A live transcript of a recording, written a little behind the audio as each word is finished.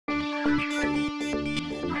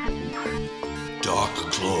Dark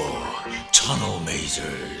Claw,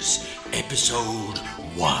 Tunnelmazers, Episode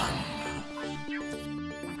 1.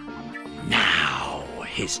 Now,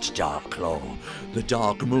 hissed Dark Claw. The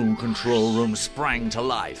dark moon control room sprang to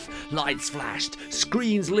life. Lights flashed,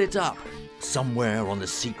 screens lit up. Somewhere on the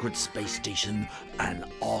secret space station, an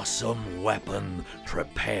awesome weapon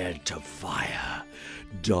prepared to fire.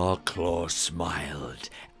 Dark Claw smiled,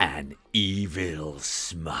 an evil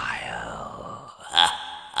smile.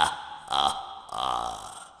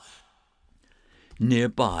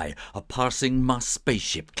 Nearby, a passing Muss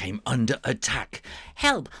spaceship came under attack.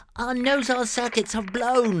 "Help! Our Nosar circuits have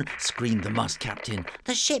blown!" screamed the Muss captain.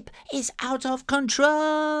 "The ship is out of control!"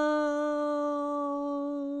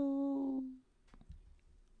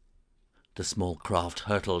 The small craft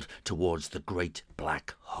hurtled towards the great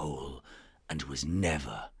black hole and was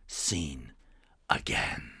never seen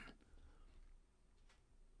again.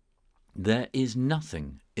 There is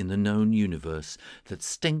nothing in the known universe that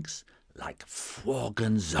stinks like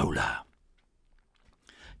Gorgonzola.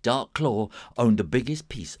 Dark Claw owned the biggest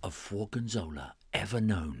piece of Gorgonzola ever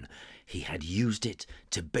known. He had used it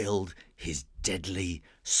to build his deadly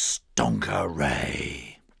Stonker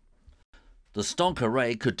Ray. The Stonker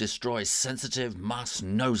Ray could destroy sensitive Muss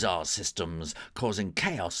Nosar systems, causing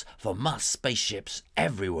chaos for Muss spaceships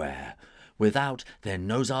everywhere. Without their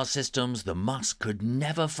Nosar systems, the Muss could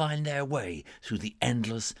never find their way through the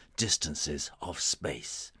endless distances of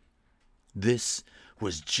space. This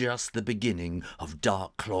was just the beginning of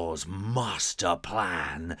Dark Claw's master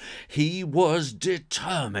plan. He was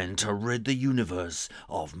determined to rid the universe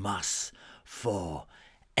of Muss forever.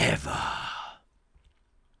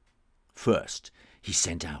 First, he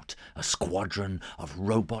sent out a squadron of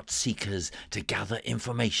robot seekers to gather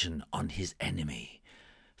information on his enemy,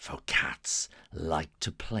 for cats like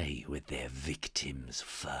to play with their victims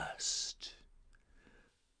first.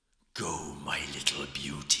 Go, my little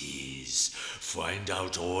beauties. Find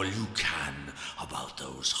out all you can about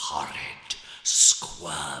those horrid,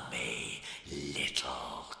 squirmy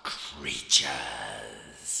little creatures.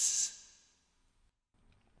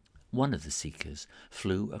 One of the seekers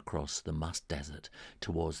flew across the Muss Desert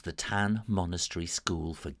towards the Tan Monastery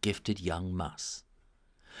School for Gifted Young Muss.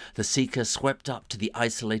 The seeker swept up to the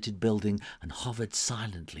isolated building and hovered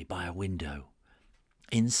silently by a window.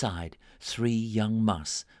 Inside, 3 young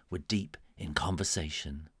Muss were deep in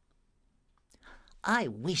conversation. "I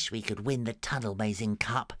wish we could win the Tunnelmazing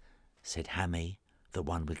Cup," said Hammee, the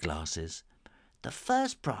one with glasses. "The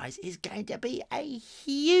first prize is going to be a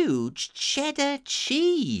huge cheddar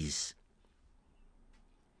cheese."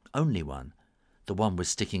 Onlee One, the one with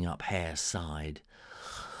sticking up hair, sighed.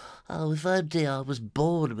 "Oh, if only I was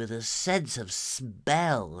born with a sense of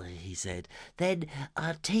smell," he said. "Then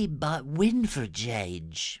our team might win for a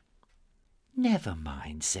change." "Never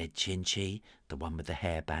mind," said Chinchee, the one with the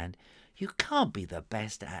hairband. "You can't be the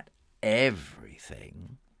best at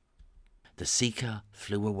everything." The seeker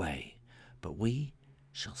flew away, but we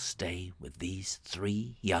shall stay with these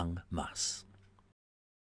 3 young Muss.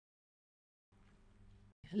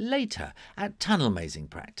 Later, at tunnelmazing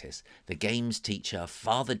practice, the game's teacher,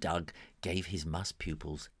 Father Doug, gave his Muss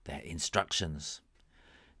pupils their instructions.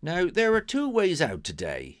 "Now, there are 2 ways out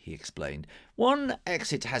today," he explained. "One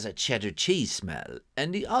exit has a cheddar cheese smell,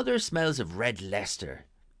 and the other smells of red Leicester.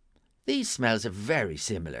 These smells are very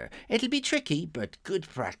similar. It'll be tricky, but good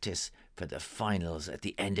practice for the finals at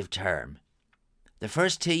the end of term. The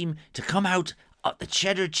first team to come out at the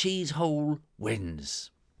cheddar cheese hole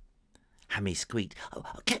wins." Hammee squeaked. "Oh,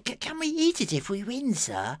 can we eat it if we win,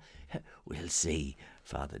 sir?" "We'll see,"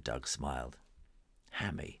 Father Doug smiled.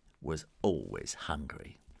 Hammee was always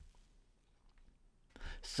hungry.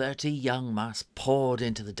 30 young Muss poured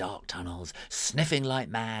into the dark tunnels. Sniffing like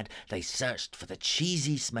mad, they searched for the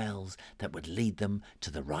cheesy smells that would lead them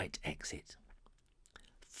to the right exit.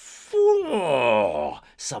 "Phew!"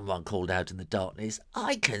 someone called out in the darkness.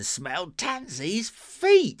 "I can smell Tansy's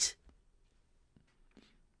feet."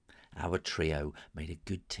 Our trio made a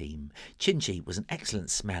good team. Chinchee was an excellent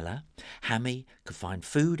smeller, Hammee could find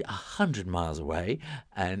food 100 miles away,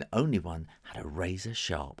 and Onlee One had a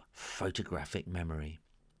razor-sharp photographic memory.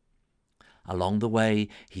 Along the way,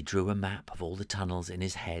 he drew a map of all the tunnels in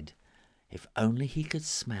his head. If only he could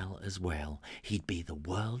smell as well, he'd be the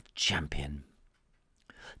world champion.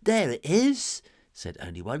 "There it is," said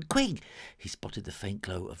Onlee One. "Quick!" He spotted the faint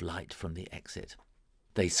glow of light from the exit.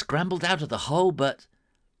 They scrambled out of the hole, but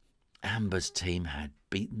Amber's team had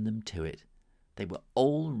beaten them to it. They were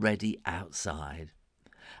already outside.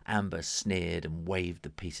 Amber sneered and waved the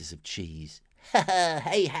pieces of cheese.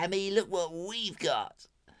 "Hey, Hammee, look what we've got."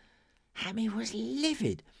 Hammee was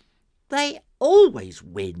livid. They always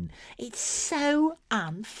win. It's so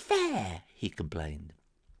unfair, he complained.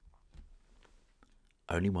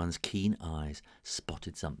 Only One's keen eyes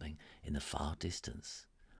spotted something in the far distance.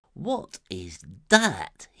 What is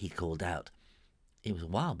that? He called out. It was a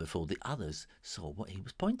while before the others saw what he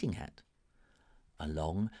was pointing at. A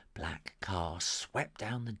long black car swept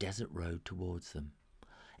down the desert road towards them.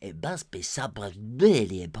 It must be someone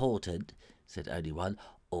really important, said Onlee One,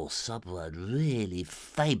 or someone really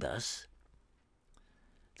famous.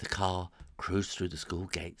 The car cruised through the school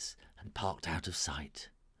gates and parked out of sight.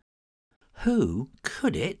 Who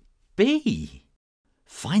could it be?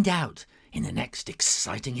 Find out in the next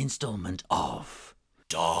exciting instalment of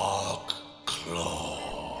Dark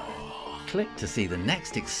Claw. Click to see the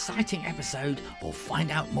next exciting episode or find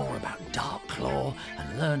out more about Dark Claw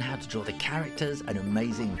and learn how to draw the characters and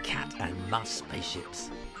amazing cat and Muss spaceships.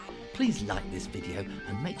 Please like this video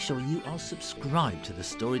and make sure you are subscribed to the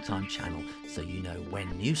Storytime channel so you know when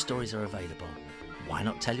new stories are available. Why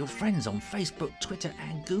not tell your friends on Facebook, Twitter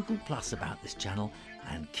and Google Plus about this channel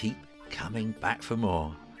and keep coming back for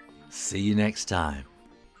more. See you next time.